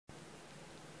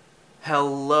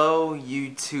Hello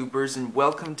YouTubers, and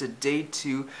welcome to day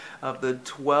 2 of the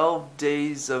 12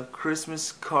 days of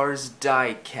Christmas Cars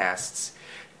diecasts.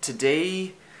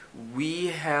 Today we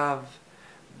have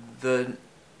the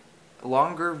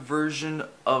longer version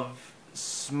of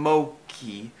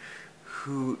Smokey,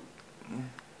 who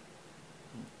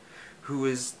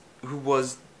was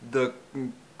the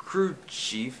crew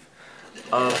chief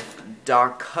of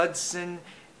Doc Hudson,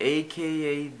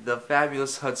 aka the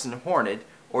Fabulous Hudson Hornet,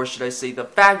 or should I say the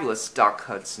Fabulous Doc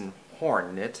Hudson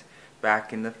Hornet,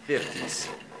 back in the 50s.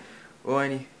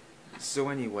 So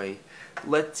anyway,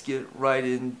 let's get right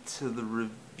into the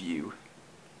review.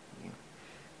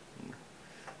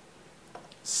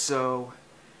 So,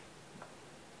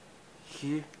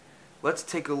 here, let's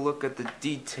take a look at the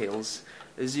details.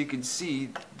 As you can see,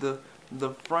 the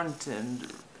front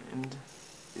end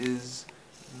is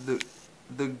the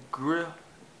grill,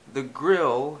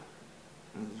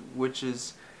 which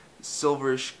is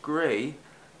silverish gray,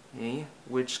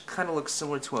 which kind of looks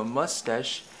similar to a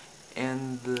mustache,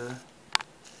 and the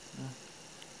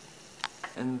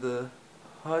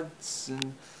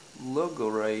Hudson logo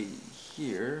right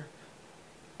here,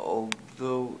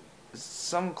 although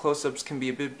some close-ups can be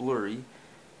a bit blurry.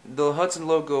 The Hudson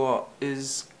logo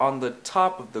is on the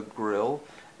top of the grill,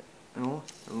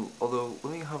 although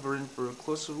let me hover in for a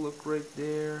closer look right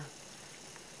there.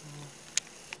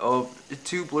 Oh,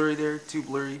 too blurry there, too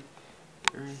blurry.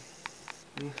 A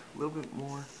little bit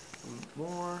more, a little bit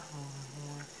more,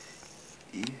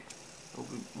 a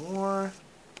little bit more.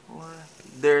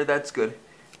 There, that's good.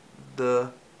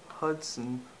 The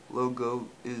Hudson logo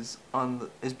is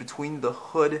between the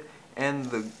hood and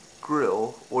the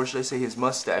grill, or should I say his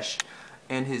mustache,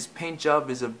 and his paint job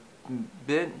is a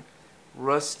bit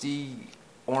rusty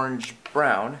orange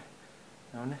brown,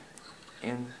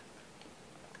 and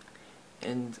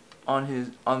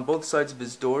on both sides of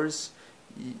his doors,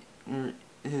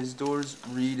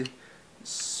 read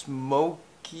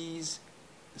Smokey's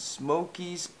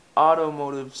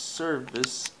Automotive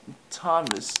Service,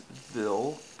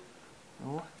 Thomasville,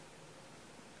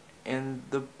 and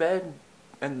the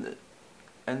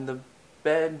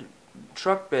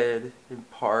truck bed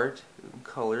part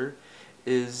color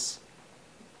is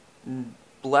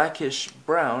blackish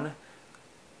brown,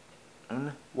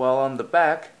 while on the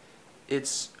back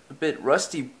it's a bit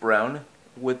rusty brown,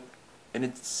 and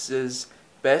it says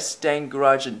best dang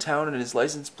garage in town, and his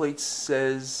license plate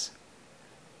says,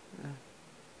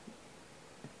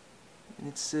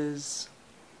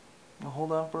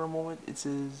 hold on for a moment, it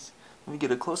says, let me get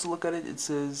a closer look at it, it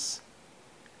says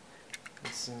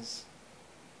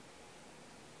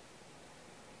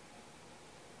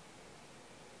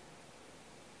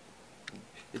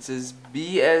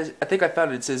BS, I think I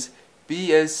found it, it says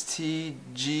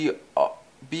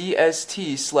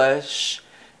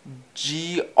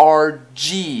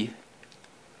BST/GRG.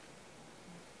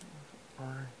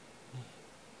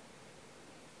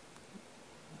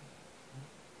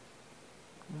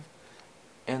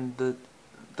 And the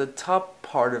top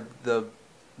part of the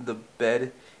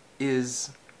bed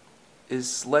is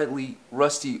slightly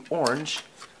rusty orange,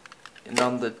 and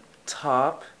on the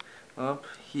top up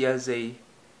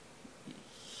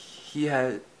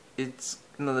it's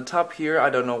on the top here, I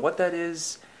don't know what that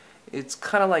is. It's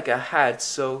kind of like a hat,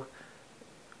 so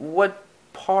what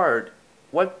part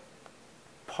on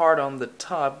the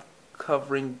top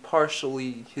covering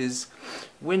partially his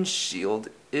windshield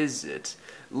is it?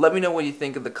 Let me know what you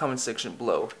think in the comment section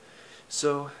below.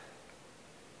 So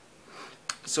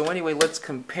anyway, let's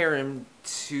compare him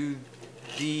to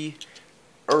the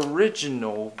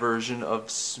original version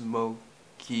of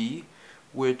Smokey,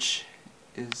 which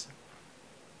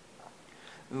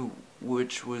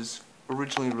was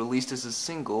originally released as a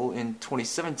single in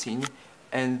 2017,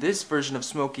 and this version of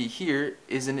Smokey here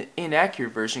is an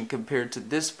inaccurate version compared to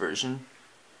this version.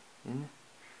 And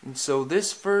so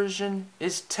this version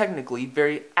is technically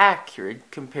very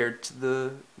accurate compared to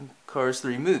the Cars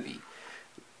 3 movie.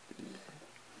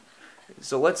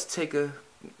 So let's take a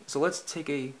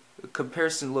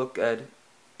comparison look at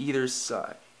either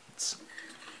side.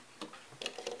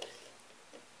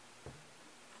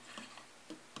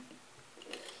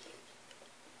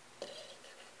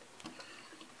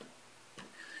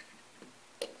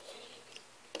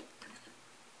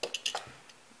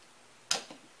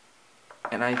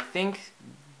 And I think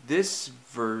this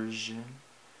version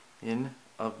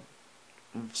of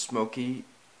Smokey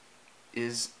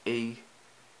is a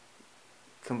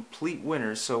complete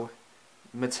winner. So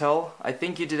Mattel, I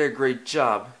think you did a great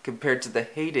job compared to the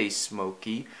heyday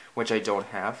Smokey, which I don't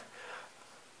have.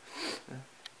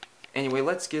 Anyway,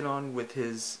 let's get on with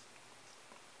his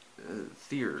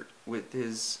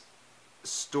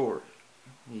story.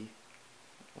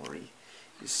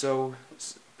 So,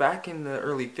 back in the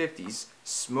early 50s,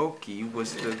 Smokey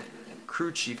was the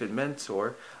crew chief and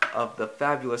mentor of the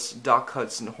fabulous Doc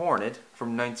Hudson Hornet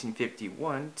from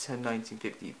 1951 to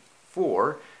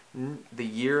 1954, the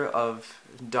year of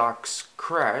Doc's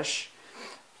crash.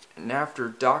 And after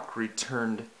Doc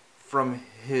returned from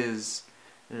his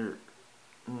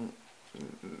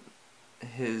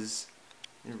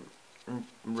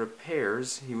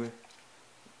repairs,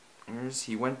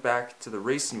 he went back to the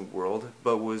racing world,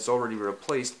 but was already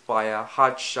replaced by a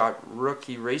hotshot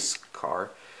rookie race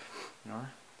car,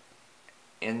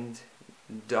 and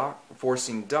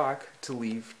forcing Doc to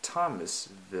leave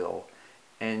Thomasville,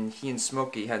 and he and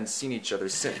Smokey hadn't seen each other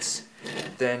since.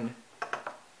 Then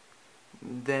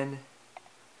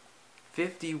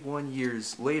 51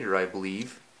 years later, I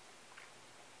believe,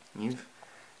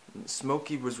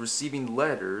 Smokey was receiving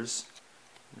letters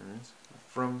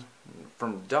from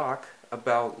Doc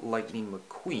about Lightning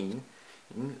McQueen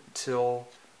until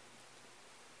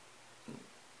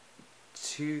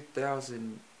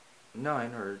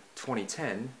 2009 or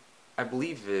 2010. I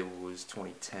believe it was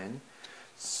 2010.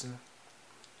 So,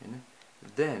 and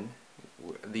then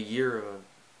the year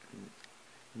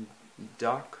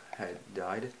Doc had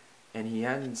died, and he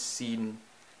hadn't sent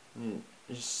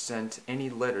any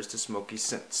letters to Smokey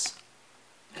since.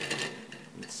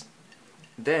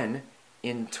 Then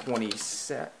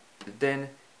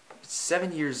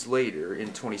 7 years later, in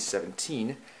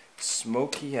 2017,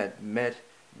 Smokey had met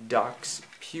Doc's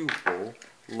pupil,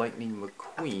 Lightning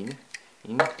McQueen,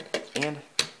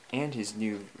 and his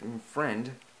new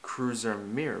friend, Cruz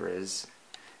Ramirez,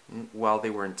 while they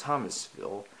were in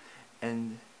Thomasville,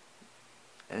 and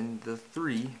the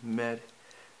three met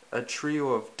a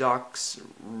trio of Doc's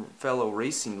fellow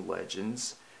racing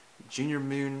legends, Junior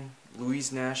Moon,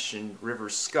 Louise Nash, and River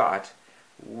Scott,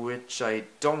 which I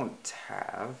don't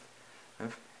have,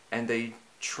 and they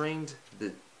trained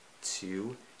the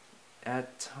two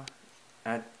at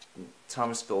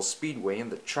Thomasville Speedway in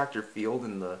the tractor field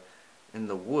in the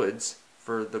woods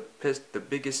for the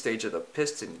biggest stage of the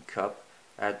Piston Cup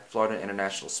at Florida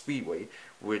International Speedway,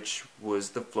 which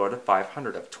was the Florida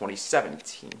 500 of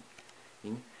 2017.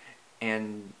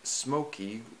 And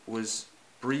Smokey was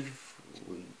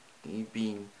briefly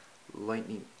being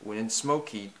Lightning when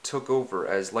Smokey took over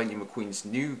as Lightning McQueen's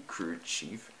new crew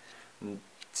chief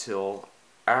until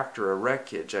after a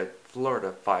wreckage at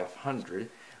Florida 500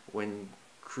 when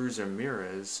Cruz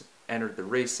Ramirez entered the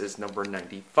race as number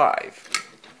 95.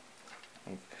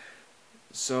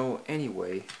 So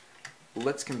anyway,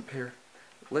 let's compare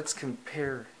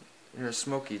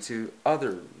Smokey to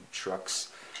other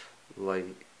trucks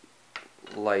like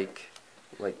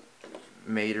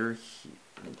Mater,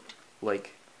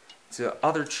 to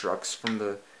other trucks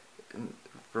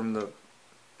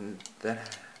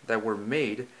that were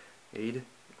made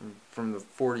from the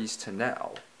 40s to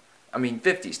now. I mean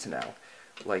 50s to now.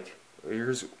 Like,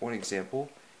 here's one example.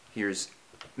 Here's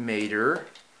Mater,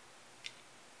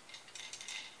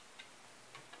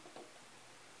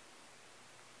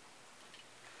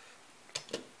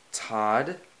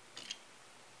 Todd,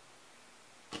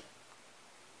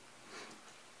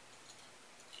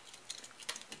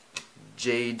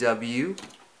 JW,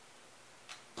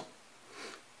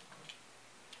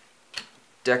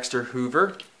 Dexter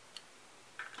Hoover,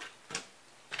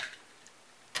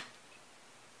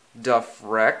 Duff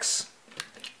Rex,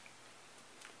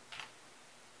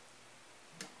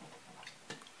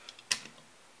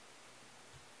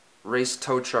 Race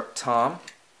Tow Truck Tom,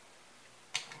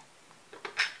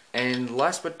 and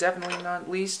last but definitely not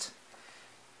least,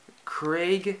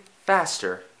 Craig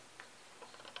Faster.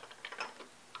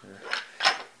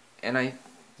 And I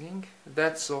think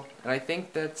that's all.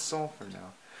 For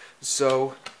now.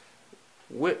 So,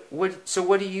 what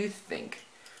do you think?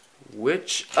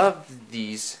 Which of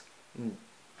these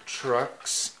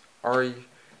trucks are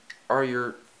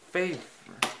your favorite?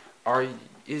 Are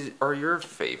your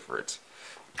favorite?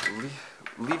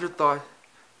 Leave your thought.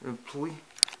 Please.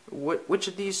 Which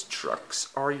of these trucks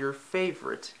are your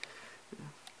favorite?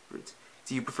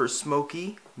 Do you prefer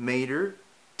Smokey, Mater,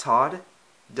 Todd,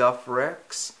 Duff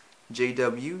Rex,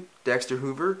 JW, Dexter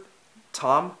Hoover,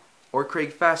 Tom, or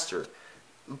Craig Faster?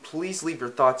 Please leave your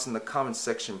thoughts in the comments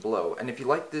section below. And if you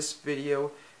like this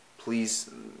video, please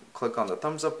click on the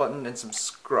thumbs up button and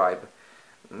subscribe.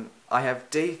 I have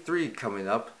day 3 coming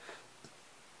up,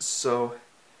 so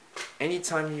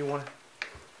anytime you want.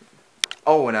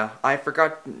 Oh, and I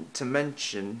forgot to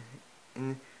mention,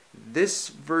 this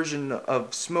version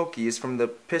of Smokey is from the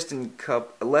Piston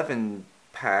Cup 11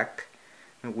 pack,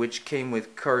 which came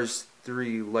with Cars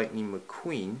 3 Lightning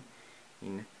McQueen,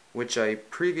 which I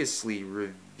previously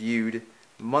reviewed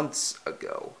months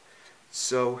ago.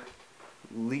 So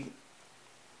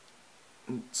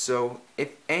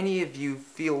if any of you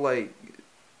feel like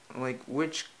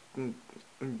which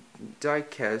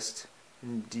diecast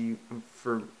do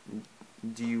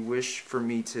you wish for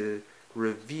me to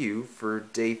review for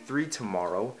day 3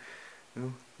 tomorrow,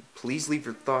 please leave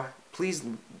your please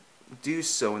do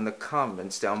so in the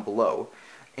comments down below,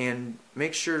 and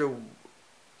make sure to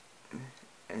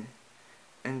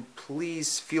and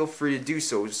please feel free to do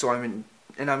so.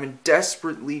 I'm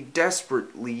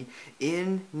desperately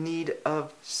in need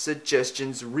of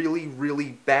suggestions,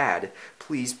 really bad.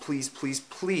 Please.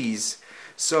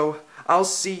 So I'll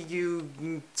see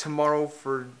you tomorrow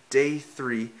for day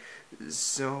 3.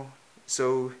 So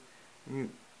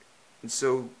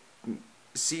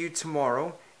see you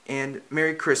tomorrow, and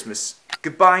Merry Christmas.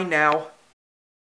 Goodbye now.